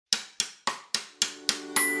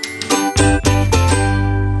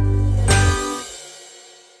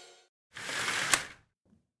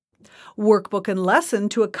Workbook and lesson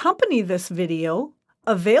to accompany this video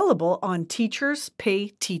available on Teachers Pay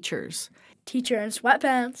Teachers. Teacher in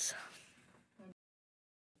sweatpants.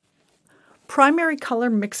 Primary color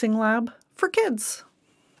mixing lab for kids.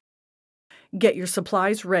 Get your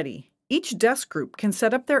supplies ready. Each desk group can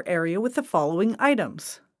set up their area with the following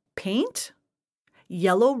items: paint,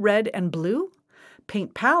 yellow, red, and blue,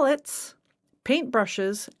 paint palettes, paint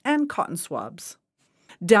brushes, and cotton swabs.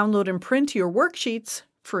 Download and print your worksheets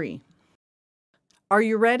free. Are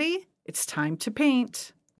you ready? It's time to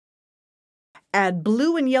paint. Add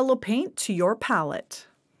blue and yellow paint to your palette.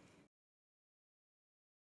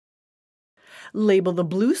 Label the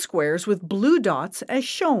blue squares with blue dots as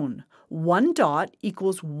shown. 1 dot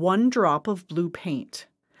equals 1 drop of blue paint.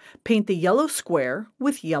 Paint the yellow square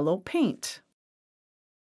with yellow paint.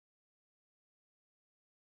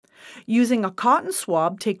 Using a cotton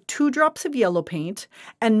swab, take 2 drops of yellow paint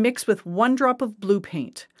and mix with 1 drop of blue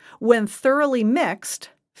paint. When thoroughly mixed,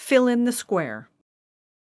 fill in the square.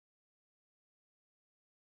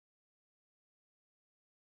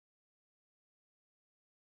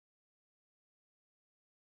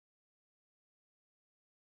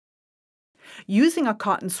 Using a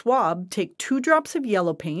cotton swab, take 2 drops of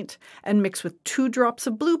yellow paint and mix with 2 drops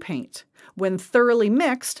of blue paint. When thoroughly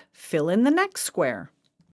mixed, fill in the next square.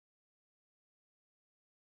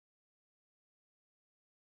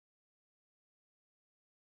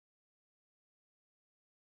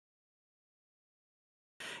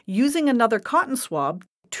 Using another cotton swab,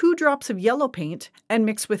 2 drops of yellow paint and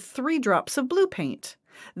mix with 3 drops of blue paint.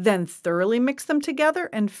 Then thoroughly mix them together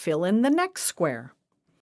and fill in the next square.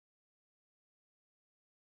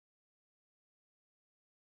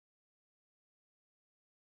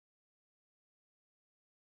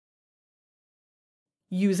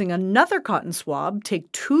 Using another cotton swab,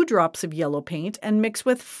 take 2 drops of yellow paint and mix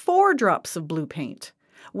with 4 drops of blue paint.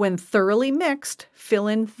 When thoroughly mixed, fill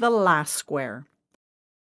in the last square.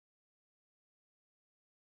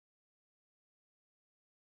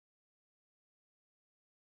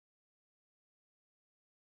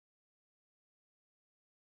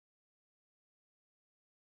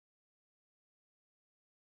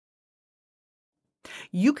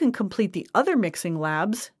 You can complete the other mixing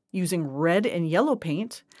labs using red and yellow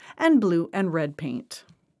paint and blue and red paint.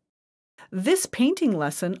 This painting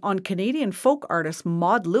lesson on Canadian folk artist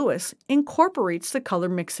Maud Lewis incorporates the color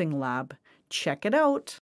mixing lab. Check it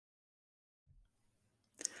out.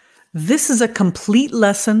 This is a complete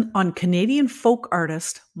lesson on Canadian folk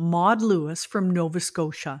artist Maud Lewis from Nova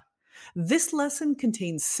Scotia. This lesson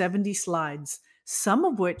contains 70 slides, some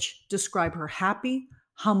of which describe her happy,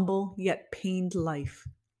 humble, yet pained life.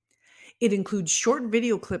 It includes short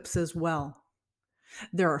video clips as well.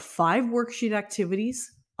 There are 5 worksheet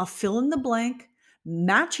activities, a fill in the blank,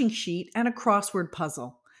 matching sheet, and a crossword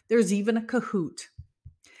puzzle. There's even a Kahoot.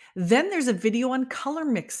 Then there's a video on color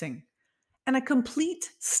mixing and a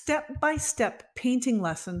complete step-by-step painting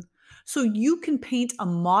lesson so you can paint a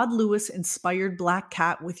Maud Lewis inspired black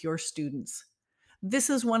cat with your students.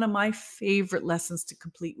 This is one of my favorite lessons to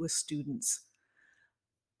complete with students.